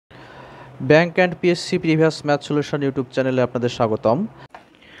Bank and PSC previous math solution YouTube চ্যানেলে আপনাদের স্বাগতম।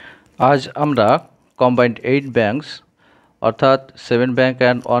 আজ আমরা কম্বাইন্ড 8 ব্যাংকস অর্থাৎ 7 bank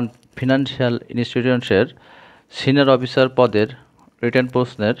and 1 financial ইনস্টিটিউশনের senior officer পদের রিটেন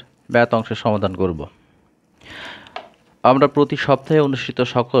প্রশ্নের ম্যাথ অংশের সমাধান করব। আমরা প্রতি সপ্তাহে অনুষ্ঠিত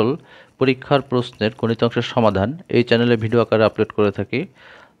সকল পরীক্ষার প্রশ্নের গণিত অংশের সমাধান এই চ্যানেলে ভিডিও আকারে আপলোড করে থাকি।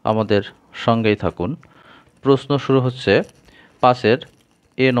 আমাদের সঙ্গেই থাকুন। প্রশ্ন শুরু হচ্ছে 5-এর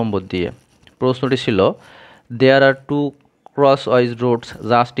এ নম্বর দিয়ে। প্রশ্নটি ছিল, দেয়ার আর two crosswise roads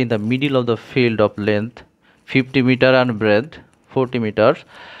just in the middle of the field of length 50 meter and breadth 40 meters.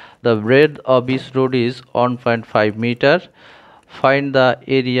 The breadth of each road is 1.5 meter. Find the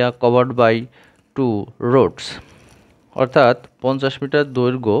area covered by two roads. অর্থাৎ 50 মিটার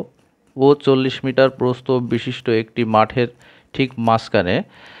দৈর্ঘ্য ও 40 metre প্রস্থ বিশিষ্ট একটি মাঠের ঠিক মাঝখানে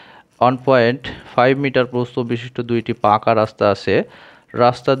 1.5 metre প্রস্থ বিশিষ্ট দুইটি পাকা রাস্তা আছে।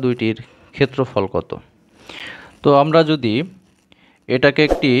 রাস্তা দুইটির ক্ষেত্রফল কত? তো আমরা যদি এটাকে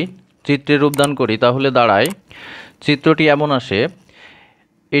একটি চিত্রে রূপদান করি তাহলে দাঁড়ায়, চিত্রটি এমন আসে,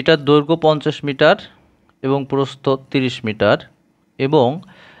 এটার দৈর্ঘ্য 50 মিটার এবং প্রস্থ 30 মিটার এবং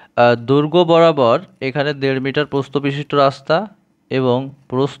দৈর্ঘ্য বরাবর এখানে 1.5 মিটার প্রস্থ বিশিষ্ট রাস্তা এবং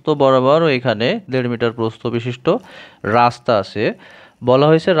প্রস্থ বরাবরও এখানে 1.5 মিটার প্রস্থ বিশিষ্ট রাস্তা আছে। বলা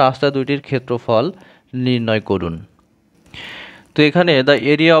হয়েছে রাস্তা দুইটির ক্ষেত্রফল নির্ণয় করুন। তো এখানে the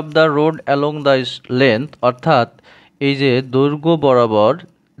area of the road along the length, অর্থাৎ এই যে দৈর্ঘ্য বরাবর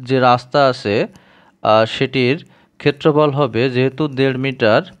যে রাস্তা আছে সেটির ক্ষেত্রফল হবে, যেহেতু 1.5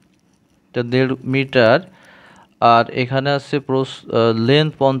 মিটার, এটা 1.5 মিটার আর এখানে আছে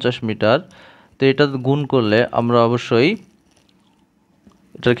লেন্থ 50 মিটার, তো এটা গুণ করলে আমরা অবশ্যই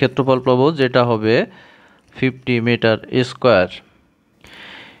এটার ক্ষেত্রফল পাবো, যেটা হবে 50 মিটার স্কোয়ার।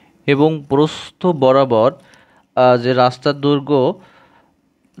 এবং প্রস্থ বরাবর যে রাস্তার দৈর্ঘ্য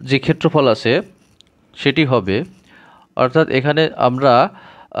যে ক্ষেত্রফল আছে সেটি হবে, অর্থাৎ এখানে আমরা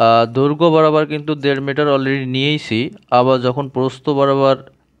দৈর্ঘ্য বরাবর কিন্তু 1.5 মিটার অলরেডি নিয়েইছি। আবার যখন প্রস্থ বরাবর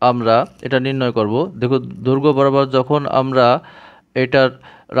আমরা এটা নির্ণয় করব, দেখো দৈর্ঘ্য বরাবর যখন আমরা এটার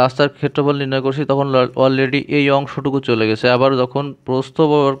রাস্তার ক্ষেত্রফল নির্ণয় করছি তখন অলরেডি এই অংশটুকু চলে গেছে। আবার যখন প্রস্থ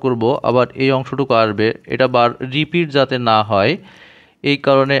বরাবর করব আবার এই অংশটুকু আসবে, এটা রিপিট যাতে না হয় এই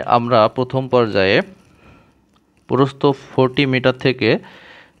কারণে আমরা প্রথম পর্যায়ে প্রস্থ 40 মিটার থেকে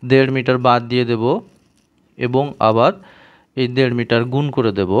 1.5 মিটার বাদ দিয়ে দেব এবং আবার এই 1.5 মিটার গুণ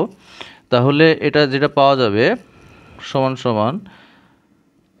করে দেব। তাহলে এটা যেটা পাওয়া যাবে সমান সমান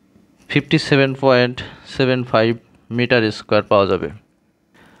 57.75 মিটার স্কোয়ার পাওয়া যাবে।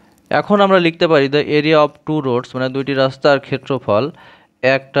 এখন আমরা লিখতে পারি the area of two Rhodes, মানে দুইটি রাস্তার ক্ষেত্রফল,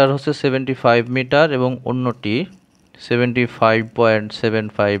 একটার হচ্ছে 75 মিটার এবং অন্যটি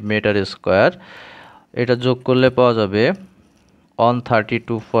 75.75 মিটার স্কোয়ার। এটা যোগ করলে পাওয়া যাবে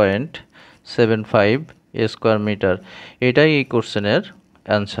 132.75 স্কোয়ার মিটার। এটাই এই কোশ্চেনের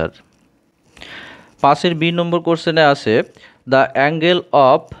অ্যান্সার। 5-এর বি নম্বর কোশ্চেনে আছে, the angle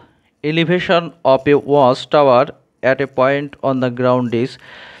of elevation of A watch tower at a point on the ground is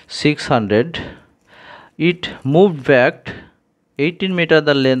 600. It moved back 18 meter.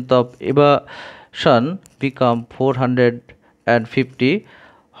 The length of elevation become 450.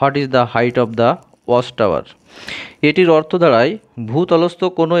 What is the height of the watch tower? এটির অর্থ দাঁড়ায়, ভূতলস্থ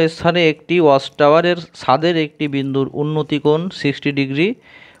কোনো স্থানে একটি watch টাওয়ারের ছাদের একটি বিন্দুর উন্নতি কোণ 60 ডিগ্রি,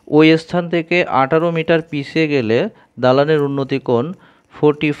 ওই স্থান থেকে 18 মিটার পিছিয়ে গেলে দালানের উন্নতি কোণ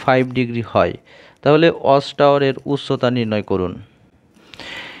 45 ডিগ্রি হয়। তাহলে ওয়াচ টাওয়ারের উচ্চতা নির্ণয় করুন।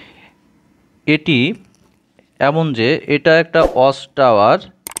 এটি এমন যে এটা একটা ওয়াচ টাওয়ার,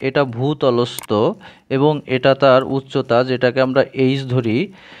 এটা ভূতলস্থ এবং এটা তার উচ্চতা যেটাকে আমরা এইচ ধরি,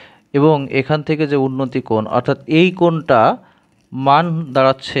 এবং এখান থেকে যে উন্নতি কোণ অর্থাৎ এই কোণটা মান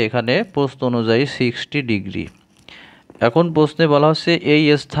দাঁড়াচ্ছে এখানে প্রস্থ অনুযায়ী 60 ডিগ্রি। এখন প্রশ্নে বলা হচ্ছে এই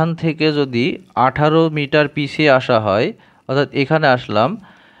স্থান থেকে যদি 18 মিটার পিছিয়ে আসা হয়, অর্থাৎ এখানে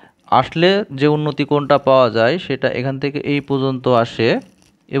আসলে যে উন্নতি কোণটা পাওয়া যায় সেটা এখান থেকে এই পর্যন্ত আসে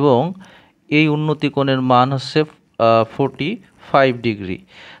এবং এই উন্নতি কোণের মান হচ্ছে 45 ডিগ্রি।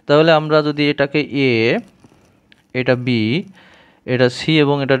 তাহলে আমরা যদি এটাকে এ, এটা বি, এটা সি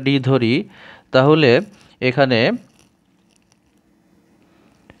এবং এটা ডি ধরি, তাহলে এখানে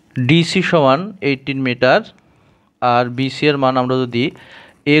ডিসি সমান 18 মিটার আর বিসি এর মান আমরা যদি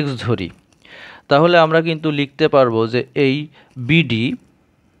এক্স ধরি, তাহলে আমরা কিন্তু লিখতে পারবো যে এই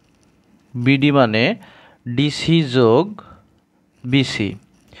বিডি মানে ডিসি যোগ বিসি।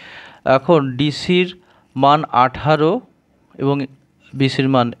 এখন ডিসির মান 18 এবং বিসির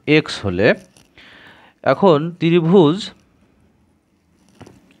মান এক্স হলে, এখন ত্রিভুজ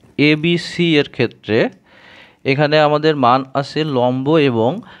এবিসি এর ক্ষেত্রে এখানে আমাদের মান আছে লম্ব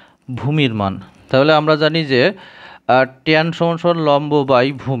এবং ভূমির মান। তাহলে আমরা জানি যে ট্যান সমান লম্ব বাই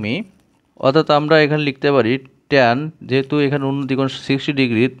ভূমি, অর্থাৎ আমরা এখানে লিখতে পারি ট্যান, যেহেতু এখানে উন্নতি কোণ 60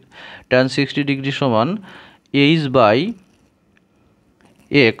 ডিগ্রি, ট্যান 60 ডিগ্রি সমান এইচ বাই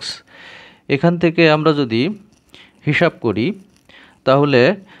এক্স। এখান থেকে আমরা যদি হিসাব করি তাহলে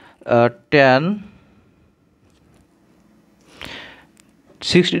ট্যান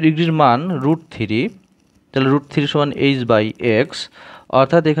 60 ডিগ্রির মান √3, তাহলে √3 সমান এইচ বাই এক্স,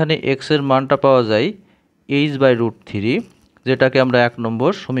 অর্থাৎ এখানে এক্সের মানটা পাওয়া যায় এইচ বাই √3, যেটাকে আমরা 1 নম্বর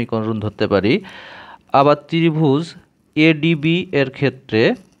সমীকরণ ধরতে পারি। আবার ত্রিভুজ এডিবি এর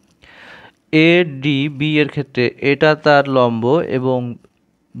ক্ষেত্রে এটা তার লম্ব এবং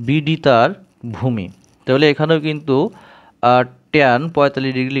বিডি তার ভূমি। তাহলে এখানেও কিন্তু ট্যান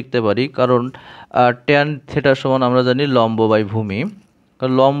 45 ডিগ্রি লিখতে পারি, কারণ ট্যান থিটা সমান আমরা জানি লম্ব বাই ভূমি,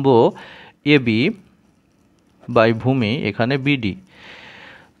 কারণ লম্ব এবি বাই ভূমি এখানে বিডি।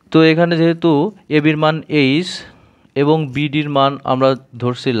 তো এখানে যেহেতু এবির মান এইচ এবং বিডির মান আমরা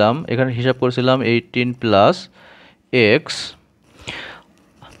ধরছিলাম, এখানে হিসাব করেছিলাম 18 প্লাস এক্স।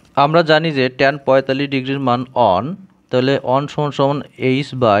 আমরা জানি যে ট্যান 45 ডিগ্রির মান অন, তাহলে অন সমান এইচ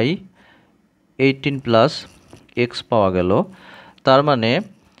বাই 18 প্লাস এক্স পাওয়া গেল। তার মানে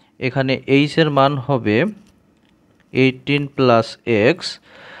এখানে এইচের মান হবে 18 প্লাস এক্স।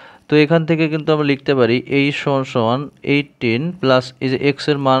 তো এখান থেকে কিন্তু আমরা লিখতে পারি এইচ সমান 18 প্লাস এই যে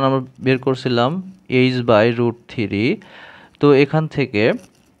এক্সের মান আমরা বের করছিলাম এইচ বাই √3। তো এখান থেকে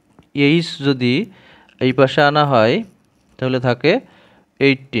এইচ যদি এই পাশে আনা হয় তাহলে থাকে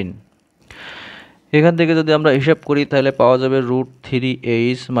 18। এখান থেকে যদি আমরা হিসাব করি তাহলে পাওয়া যাবে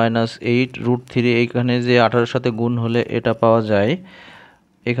 √3h মাইনাস 8 √3, এইখানে যে 18-এর সাথে গুণ হলে এটা পাওয়া যায়।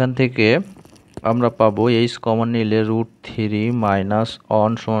 এখান থেকে আমরা পাবো এইচ কমন নিলে √3 মাইনাস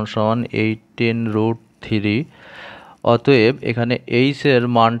অন সমান 18 √3। অতএব এখানে এইচ এর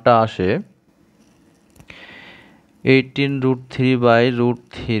মানটা আসে 18 √3 বাই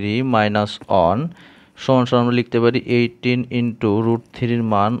 √3 মাইনাস অন সমান আমরা লিখতে পারি 18 ইন্টু √3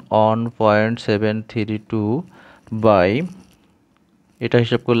 মান 1.732 বাই, এটা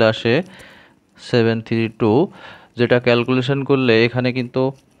হিসাব করলে আসে 732, যেটা ক্যালকুলেশন করলে এখানে কিন্তু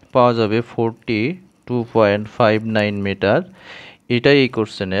পাওয়া যাবে 42.59 মিটার। এটাই এই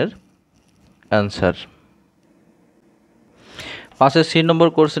কোশ্চেনের অ্যান্সার। 5 C নম্বর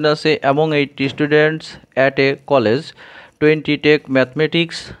কোশ্চেন আছে, among 80 students at a college 20 take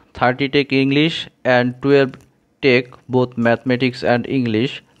mathematics, 30 take English and 12 take both mathematics and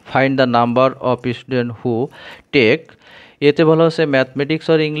English. Find the number of students who take, এতে বলা হচ্ছে ম্যাথমেটিক্স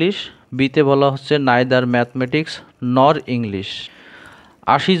আর ইংলিশ, বিতে বলা হচ্ছে নাইদার ম্যাথমেটিক্স নর ইংলিশ।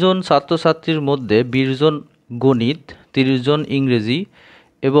 80 জন ছাত্রছাত্রীর মধ্যে 20 জন গণিত, 30 জন ইংরেজি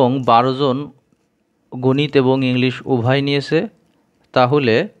এবং 12 জন গণিত এবং ইংলিশ উভয় নিয়েছে।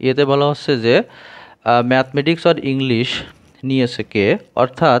 তাহলে এতে বলা হচ্ছে যে ম্যাথমেটিক্স আর ইংলিশ নিয়েছে কে,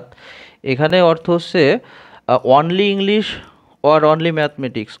 অর্থাৎ এখানে অর্থ হচ্ছে only English or only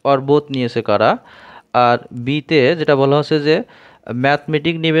mathematics or both নিয়েছে কারা। আর বিতে যেটা বলা হচ্ছে যে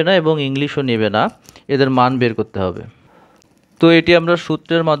ম্যাথমেটিক্স নেবে না এবং ইংলিশও নেবে না, এদের মান বের করতে হবে। তো এটি আমরা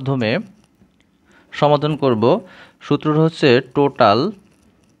সূত্রের মাধ্যমে সমাধান করব। সূত্রটা হচ্ছে টোটাল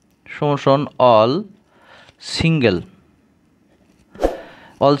সমান অল সিঙ্গেল।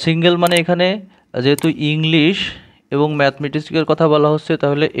 অল সিঙ্গেল মানে এখানে যেহেতু ইংলিশ এবং ম্যাথমেটিক্সের কথা বলা হচ্ছে,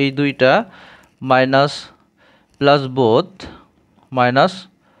 তাহলে এই দুইটা মাইনাস প্লাস বোথ মাইনাস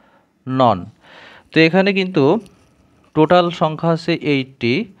নন। তো এখানে কিন্তু টোটাল সংখ্যা আছে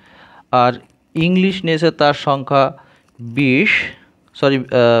 80 আর ইংলিশ নিয়েছে তার সংখ্যা 20,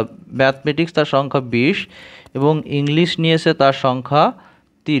 ম্যাথমেটিক্স তার সংখ্যা 20 এবং ইংলিশ নিয়েছে তার সংখ্যা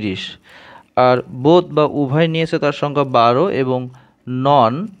 30, আর বোথ বা উভয় নিয়েছে তার সংখ্যা 12 এবং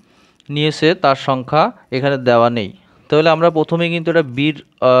নন নিয়েছে তার সংখ্যা এখানে দেওয়া নেই। তাহলে আমরা প্রথমে কিন্তু এটা বির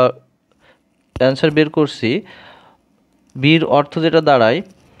অ্যান্সার বের করছি। বির অর্থ যেটা দাঁড়ায়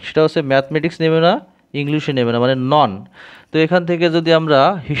সেটা হচ্ছে ম্যাথমেটিক্স নেবে না, ইংলিশে নেবে না, মানে নন। তো এখান থেকে যদি আমরা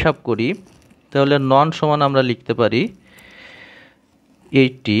হিসাব করি তাহলে নন সমান আমরা লিখতে পারি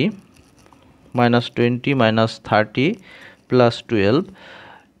 80 মাইনাস 20 মাইনাস 30 প্লাস 12।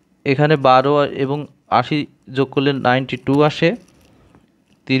 এখানে 12 এবং 80 যোগ করলে 92 আসে,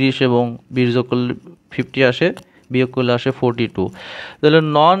 30 এবং 20 যোগ করলে 50 আসে, বিয়োগ করলে আসে 42। তাহলে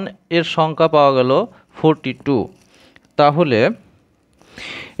নন এর সংখ্যা পাওয়া গেল 42। তাহলে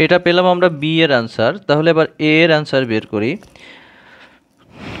এটা পেলাম আমরা বি এর অ্যান্সার। তাহলে এবার এ এর অ্যান্সার বের করি।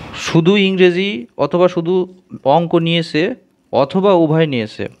 শুধু ইংরেজি অথবা শুধু অঙ্ক নিয়েছে অথবা উভয়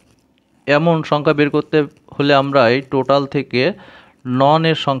নিয়েছে এমন সংখ্যা বের করতে হলে আমরা এই টোটাল থেকে নন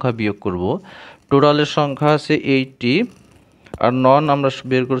এর সংখ্যা বিয়োগ করব। টোটালের সংখ্যা আছে 80 আর নন আমরা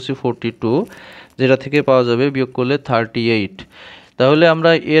বের করছি 42, যেটা থেকে পাওয়া যাবে বিয়োগ করলে 38। তাহলে আমরা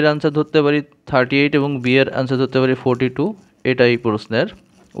এর অ্যান্সার ধরতে পারি 38 এবং বি এর অ্যান্সার ধরতে পারি 42। এটাই প্রশ্নের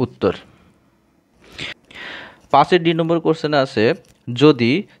উত্তর। 5 ডি নম্বর কোশ্চেনে আছে,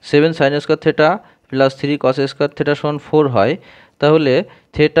 যদি 7 sin square theta plus 3 cos square theta সমান 4 হয়, তাহলে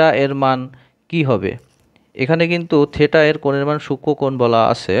থেটা এর মান কি হবে? এখানে কিন্তু থেটা এর কোণের মান সূক্ষ্ম কোণ বলা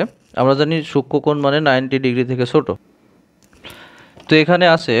আছে। আমরা জানি সূক্ষ্ম কোণ মানে 90 ডিগ্রি থেকে ছোট। তো এখানে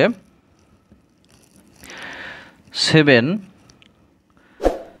আছে 7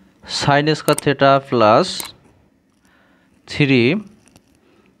 sin square theta plus 3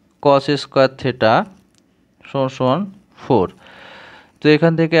 cos square theta সমান 4। তো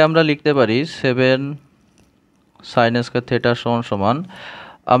এখান থেকে আমরা লিখতে পারি 7 sin স্কয়ার থেটা সমান,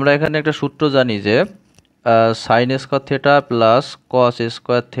 আমরা এখানে একটা সূত্র জানি যে sin square theta plus cos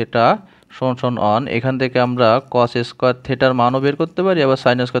square theta সমান 1। এখান থেকে আমরা cos স্কয়ার থেটার মানও বের করতে পারি, আবার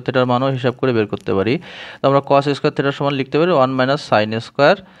sin স্কয়ার থেটার মানও হিসাব করে বের করতে পারি। তো আমরা cos স্কয়ার থেটার সমান লিখতে পারি 1 - sin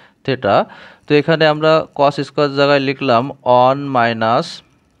স্কয়ার থেটা। তো এখানে আমরা cos স্কয়ার জায়গায় লিখলাম 1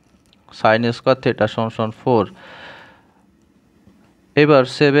 - sin স্কয়ার থেটা সমান 4। এবার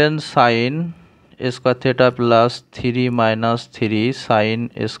 7 sin square theta plus 3 - 3 sin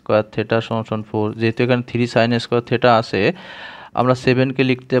square theta সমান 4। যেহেতু এখানে 3 sin স্কয়ার থেটা আছে, আমরা 7কে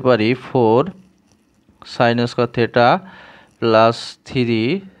লিখতে পারি 4 sin square theta plus 3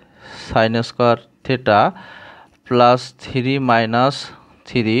 sin square theta plus 3 -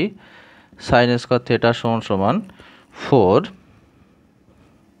 3 sin square theta সমান 4।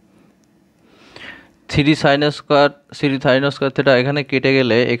 3 sin স্কয়ার থেটা এখানে কেটে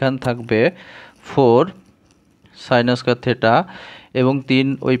গেলে এখানে থাকবে 4 sin স্কয়ার থেটা এবং 3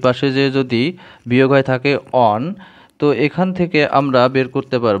 ওই পাশে যে যদি বিয়োগ হয় থাকে 1। তো এখান থেকে আমরা বের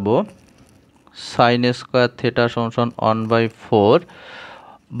করতে পারবো sin স্কয়ার থেটা সমান 1/4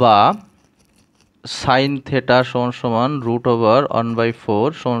 বা sin থেটা সমান √1/4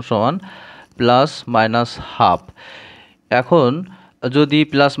 সমান প্লাস মাইনাস হাফ। এখন যদি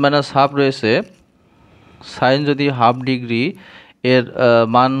প্লাস মাইনাস হাফ রয়েছে, সাইন যদি হাফ ডিগ্রি এর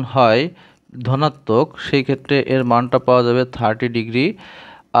মান হয় ধনাত্মক, সেই ক্ষেত্রে এর মানটা পাওয়া যাবে 30 ডিগ্রি।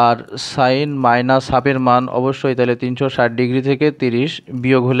 আর সাইন মাইনাস হাফের মান অবশ্যই তাহলে 360 ডিগ্রি থেকে 30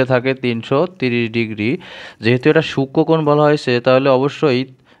 বিয়োগ হলে থাকে 330 ডিগ্রি। যেহেতু এটা সূক্ষ্ম কোণ বলা হয়েছে, তাহলে অবশ্যই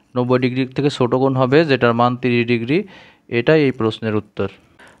 90 ডিগ্রি থেকে ছোট কোণ হবে, যেটার মান 30 ডিগ্রি। এটাই এই প্রশ্নের উত্তর।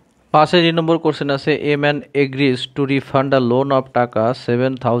 5 নম্বর কোশ্চেন আছে, a man agrees two refund a loan of টাকা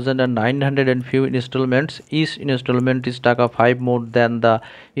 7,900 and few installments. Each installment is টাকা 5 more than the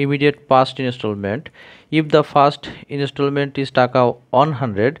immediate past installment. If the first installment is টাকা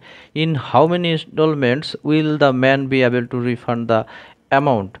 100, in how many installments will the man be able to refund the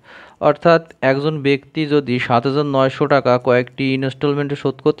amount? অর্থাৎ একজন ব্যক্তি যদি 7,900 টাকা কয়েকটি ইনস্টলমেন্টে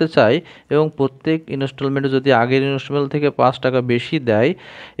শোধ করতে চায় এবং প্রত্যেক ইনস্টলমেন্টে যদি আগের ইনস্টলমেন্ট থেকে 5 টাকা বেশি দেয়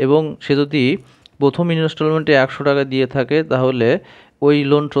এবং সে যদি প্রথম ইনস্টলমেন্টে 100 টাকা দিয়ে থাকে, তাহলে ওই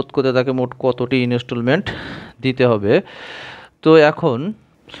লোন শোধ করতে তাকে মোট কতটি ইনস্টলমেন্ট দিতে হবে? তো এখন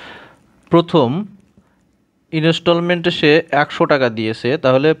প্রথম ইনস্টলমেন্টে সে 100 টাকা দিয়েছে,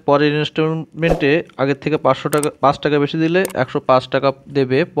 তাহলে পরের ইনস্টলমেন্টে আগের থেকে 5 টাকা বেশি দিলে 105 টাকা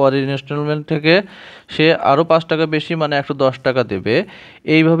দেবে। পরের ইনস্টলমেন্ট থেকে সে আরও 5 টাকা বেশি মানে 110 টাকা দেবে।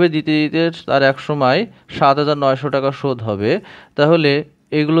 এইভাবে দিতে দিতে তার এক সময় 7,900 টাকা শোধ হবে। তাহলে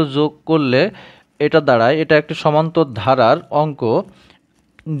এগুলো যোগ করলে এটা দাঁড়ায়, এটা একটি সমান্তর ধারার অঙ্ক,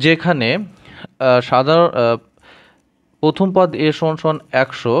 যেখানে সাধারণ প্রথম পদ এ সমান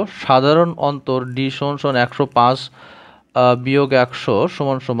 100, সাধারণ অন্তর ডি সমান 105 বিয়োগ 100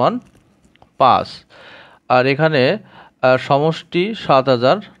 সমান 5, আর এখানে সমষ্টি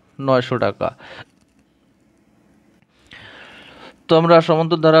 7,900 টাকা। তো আমরা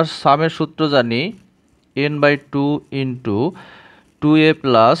সমান্তর ধারার সামের সূত্র জানি, n/2 into 2a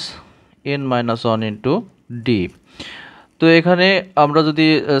plus n-1 into D. তো এখানে আমরা যদি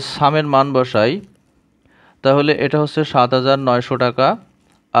সামের মান বসাই, তাহলে এটা হচ্ছে 7,900 টাকা,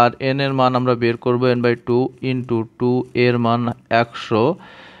 আর n এর মান আমরা বের করব n/2 ইন্টু 2 এর মান 100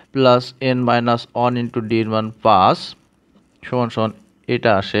 প্লাস n-1 ইন্টু ডি এর মান 5 সমান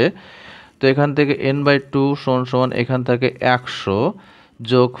এটা আসে। তো এখান থেকে n/2 সমান এখান থেকে 100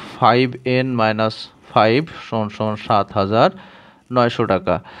 যোগ 5n-5 সমান 7,900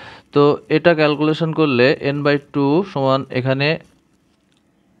 টাকা। তো এটা ক্যালকুলেশন করলে n/2 সমান এখানে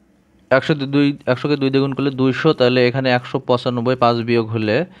 100কে 2 দিয়ে গুণ করলে 200, তাহলে এখানে 195 5 বিয়োগ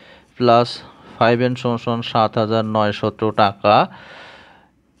হলে প্লাস 5n সমান 7,900 টাকা।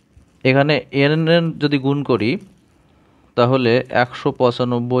 এখানে n যদি গুণ করি তাহলে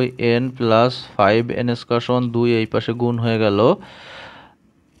 195n প্লাস 5n স্কয়ার সমান 2 এই পাশে গুণ হয়ে গেল।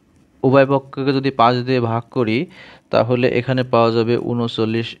 উভয় পক্ষকে যদি 5 দিয়ে ভাগ করি তাহলে এখানে পাওয়া যাবে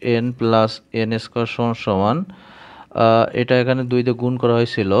 39n প্লাস n স্কয়ার সমান এটা এখানে 2 দিয়ে গুণ করা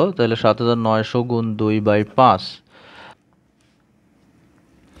হয়েছিল, তাহলে 7900 গুণ 2/5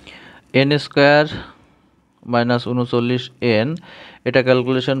 n স্কয়ার মাইনাস 39n, এটা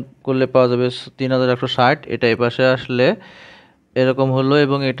ক্যালকুলেশন করলে পাওয়া যাবে 3160। এটা এই পাশে আসলে এরকম হলো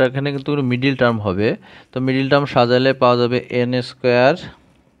এবং এটা এখানে কিন্তু মিডিল টার্ম হবে। তো মিডিল টার্ম সাজালে পাওয়া যাবে n square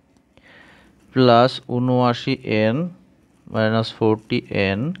plus 79n minus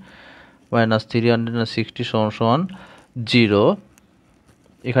 40n minus 360 সমান 0।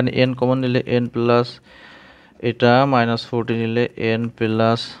 এখানে n কমন নিলে n প্লাস এটা মাইনাস 40 নিলে n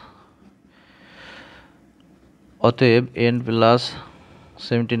প্লাস, অতএব n প্লাস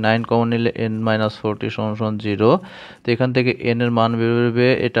 79 কমন নিলে n মাইনাস 40 সমান 0। তো এখান থেকে n এর মান বেরোবে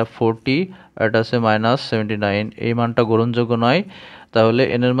এটা 40 আর এটা আছে মাইনাস 79, এই মানটা গ্রহণযোগ্য নয়। তাহলে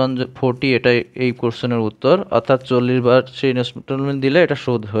n এর মান 40, এটা এই কোশ্চেনের উত্তর, অর্থাৎ 40 বার সেই ইনস্টলমেন্ট দিলে এটা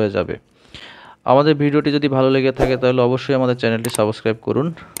শোধ হয়ে যাবে। আমাদের ভিডিওটি যদি ভালো লেগে থাকে তাহলে অবশ্যই আমাদের চ্যানেলটি সাবস্ক্রাইব করুন,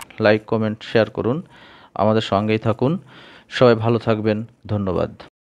 লাইক কমেন্ট শেয়ার করুন, আমাদের সঙ্গেই থাকুন। সবাই ভালো থাকবেন, ধন্যবাদ।